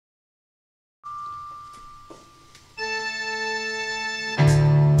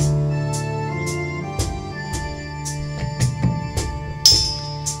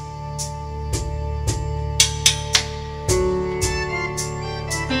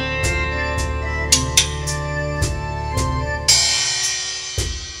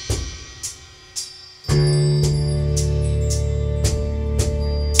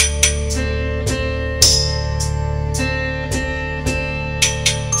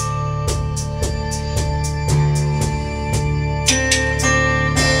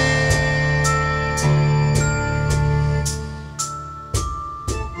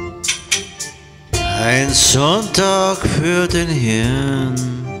Ein Sonntag für den Herrn.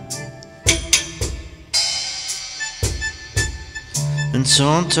 Ein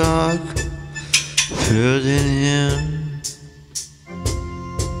Sonntag für den Herrn.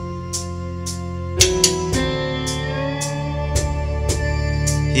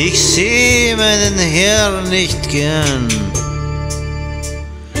 Ich sehe meinen Herrn nicht gern.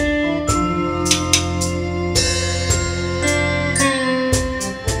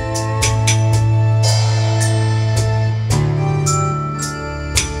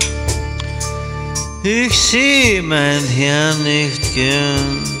 Ich sehe meinen Herrn nicht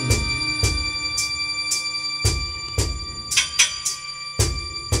gern.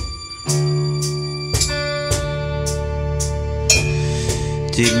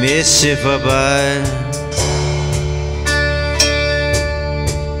 Die Messe vorbei,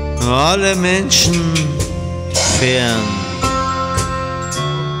 alle Menschen fern.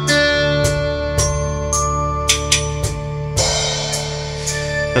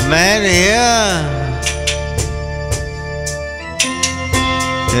 Mein Herr,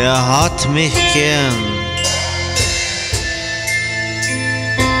 er hat mich gern.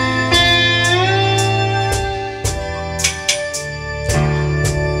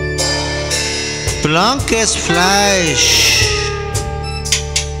 Blankes Fleisch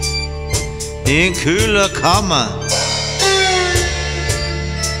in kühler Kammer.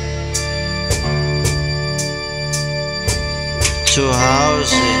 Zu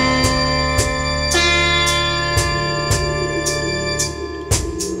Hause.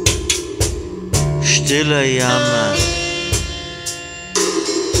 Stiller Jammer.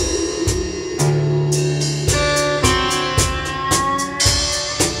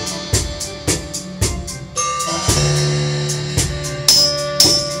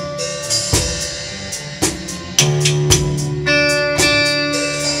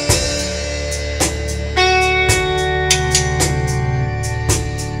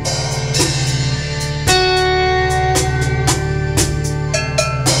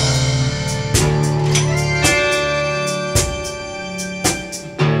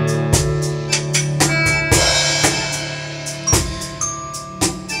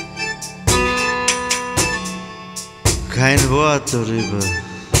 Kein Wort darüber.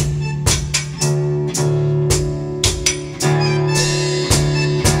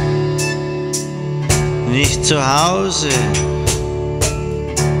 Nicht zu Hause.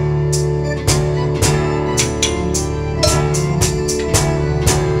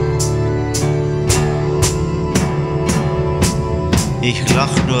 Ich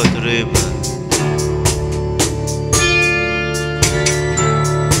lach nur drüber.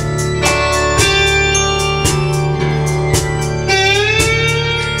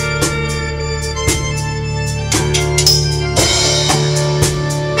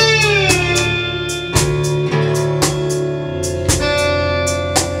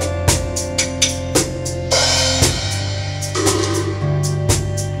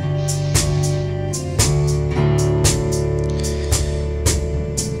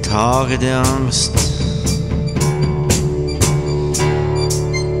 Tage der Angst,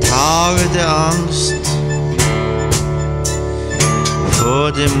 Tage der Angst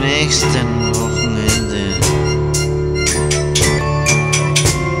vor dem nächsten Wochenende.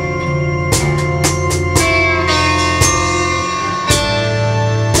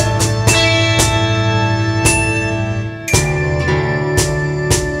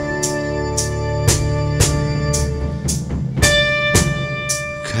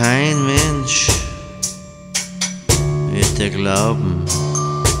 Kein Mensch wird dir glauben,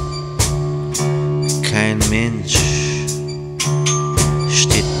 kein Mensch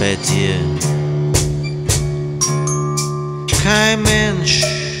steht bei dir, kein Mensch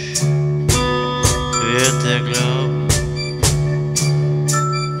wird dir glauben,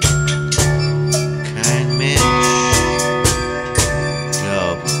 kein Mensch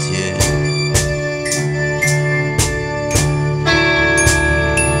glaubt dir.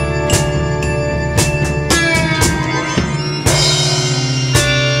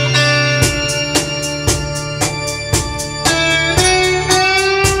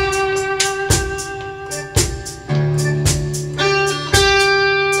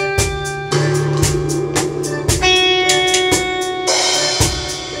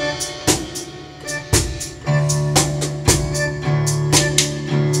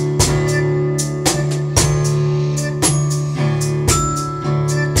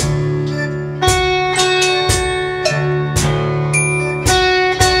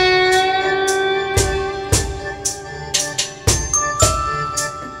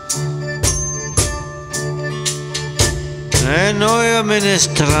 Ein neuer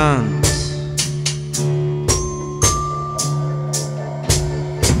Ministrant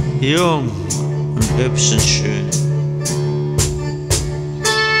jung und hübsch und schön.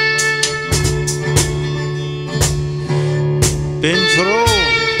 Bin froh,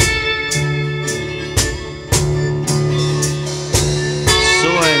 so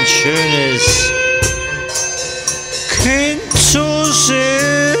ein schönes Kind zu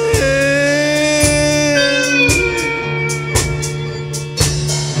sehen.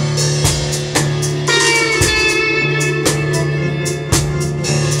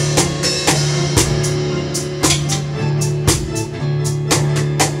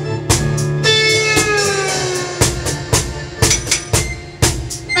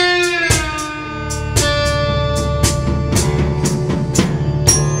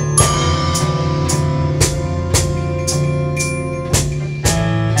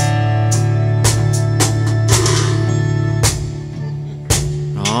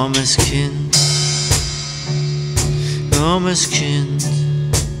 Armes Kind, armes Kind,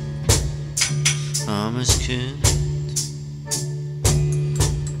 armes Kind,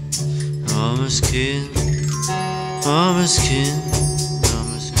 armes Kind, armes Kind,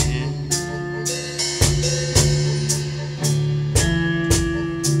 armes Kind,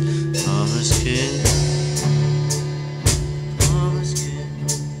 armes Kind, armes Kind,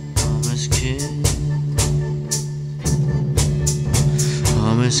 armes Kind,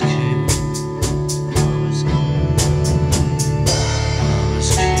 armes Kind.